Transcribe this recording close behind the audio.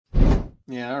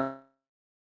Yeah. All right.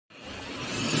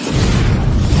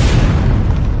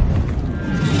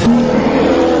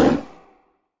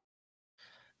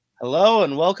 Hello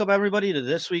and welcome everybody to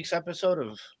this week's episode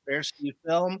of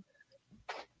BEARSKIFILM.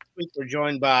 This week we're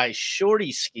joined by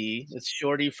Shorty Ski. It's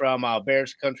Shorty from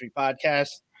Bears Country Podcast.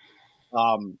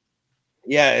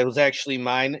 It was actually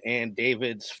mine and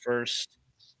David's first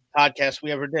podcast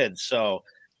we ever did. So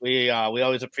we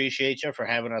always appreciate you for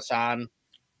having us on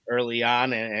early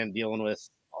on and dealing with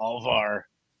all of our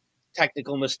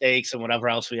technical mistakes and whatever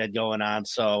else we had going on.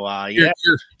 So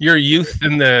your youth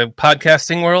in the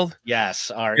podcasting world.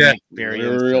 Yes, our Yeah.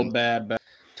 inexperience. Real bad.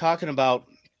 Talking about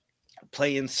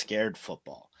playing scared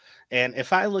football. And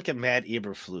if I look at Matt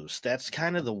Eberflus, that's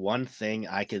kind of the one thing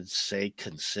I could say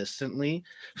consistently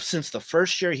since the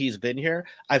first year he's been here,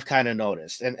 I've kind of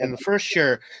noticed. And the first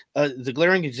year, the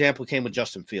glaring example came with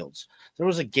Justin Fields. There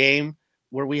was a game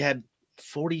where we had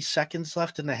 40 seconds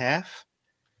left in the half,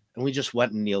 and we just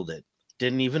went and kneeled it.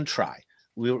 Didn't even try.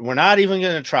 We're not even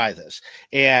going to try this.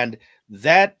 And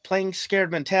that playing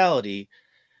scared mentality,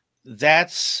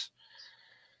 that's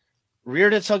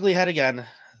reared its ugly head again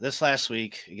this last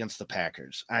week against the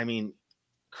Packers. I mean,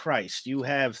 Christ, you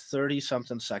have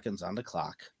 30-something seconds on the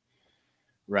clock,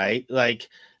 right? Like,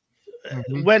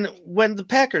 when the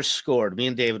Packers scored, me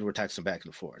and David were texting back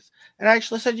and forth. And I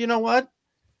actually said, you know what?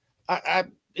 I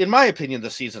in my opinion, the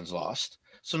season's lost.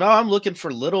 So now I'm looking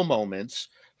for little moments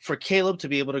for Caleb to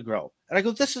be able to grow. And I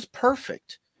go, this is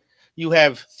perfect. You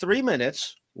have 3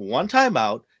 minutes, one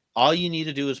timeout. All you need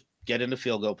to do is get into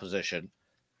field goal position.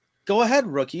 Go ahead,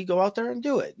 rookie. Go out there and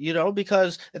do it,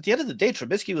 because at the end of the day,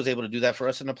 Trubisky was able to do that for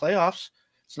us in the playoffs.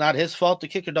 It's not his fault to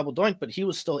kick a double doink, but he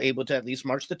was still able to at least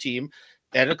march the team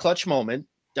at a clutch moment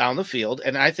down the field.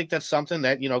 And I think that's something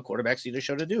that, quarterbacks need to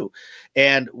show to do.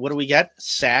 And what do we get?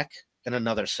 Sack and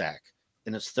another sack.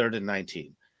 And it's 3rd and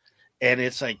 19. And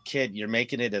it's like, kid, you're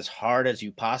making it as hard as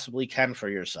you possibly can for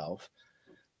yourself.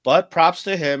 But props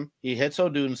to him. He hits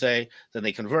Odunze. Then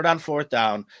they convert on 4th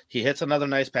down. He hits another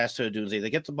nice pass to Odunze. They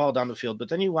get the ball down the field. But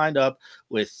then you wind up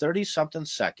with 30-something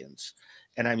seconds.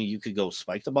 And, I mean, you could go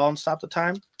spike the ball and stop the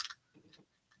time.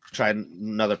 Try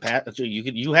another pass.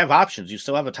 You have options. You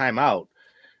still have a timeout.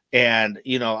 And,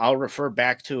 I'll refer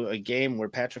back to a game where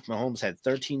Patrick Mahomes had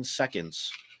 13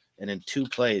 seconds. And in 2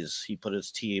 plays, he put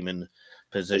his team in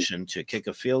position to kick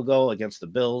a field goal against the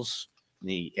Bills in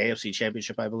the AFC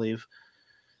Championship, I believe.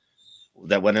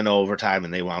 That went into overtime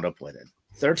and they wound up winning.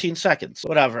 13 seconds,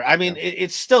 whatever. I mean,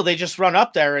 it's still, they just run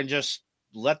up there and just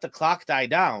let the clock die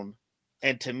down.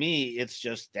 And to me,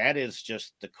 that is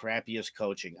just the crappiest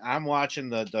coaching. I'm watching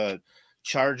the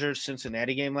Chargers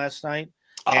Cincinnati game last night.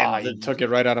 And You took it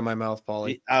right out of my mouth,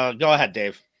 Paulie. Go ahead,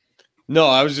 Dave. No,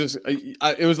 I was just,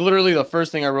 it was literally the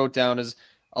first thing I wrote down is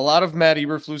a lot of Matt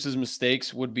Eberflus's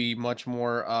mistakes would be much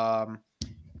more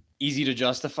easy to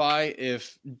justify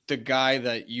if the guy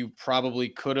that you probably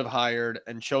could have hired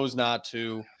and chose not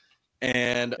to.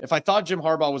 And if I thought Jim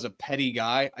Harbaugh was a petty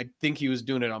guy, I think he was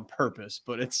doing it on purpose,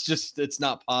 but it's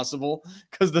not possible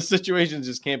because the situations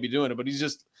just can't be doing it. But he's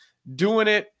just doing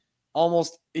it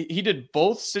almost. He did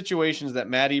both situations that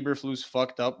Matt Eberflus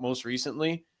fucked up most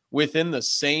recently within the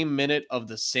same minute of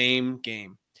the same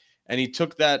game. And he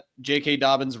took that J.K.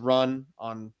 Dobbins run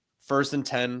on 1st and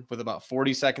 10 with about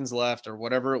 40 seconds left or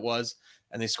whatever it was,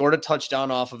 and they scored a touchdown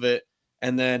off of it.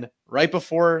 And then right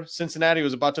before Cincinnati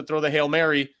was about to throw the Hail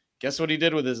Mary, guess what he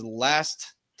did with his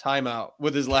last timeout?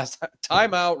 With his last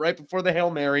timeout right before the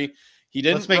Hail Mary, he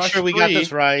didn't. Let's make sure we got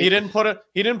this right. He didn't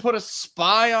put a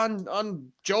spy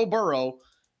on Joe Burrow.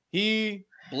 He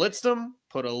blitzed him,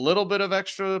 put a little bit of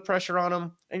extra pressure on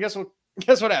him, and guess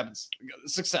what happens?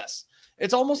 Success.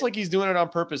 It's almost like he's doing it on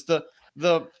purpose.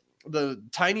 The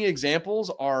tiny examples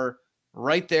are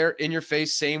right there in your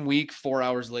face, same week, 4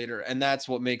 hours later. And that's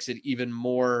what makes it even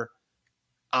more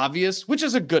obvious, which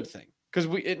is a good thing because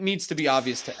it needs to be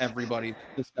obvious to everybody.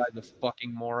 This guy's a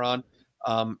fucking moron.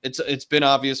 It's been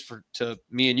obvious to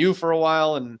me and you for a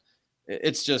while. And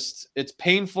it's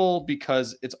painful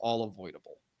because it's all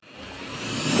avoidable.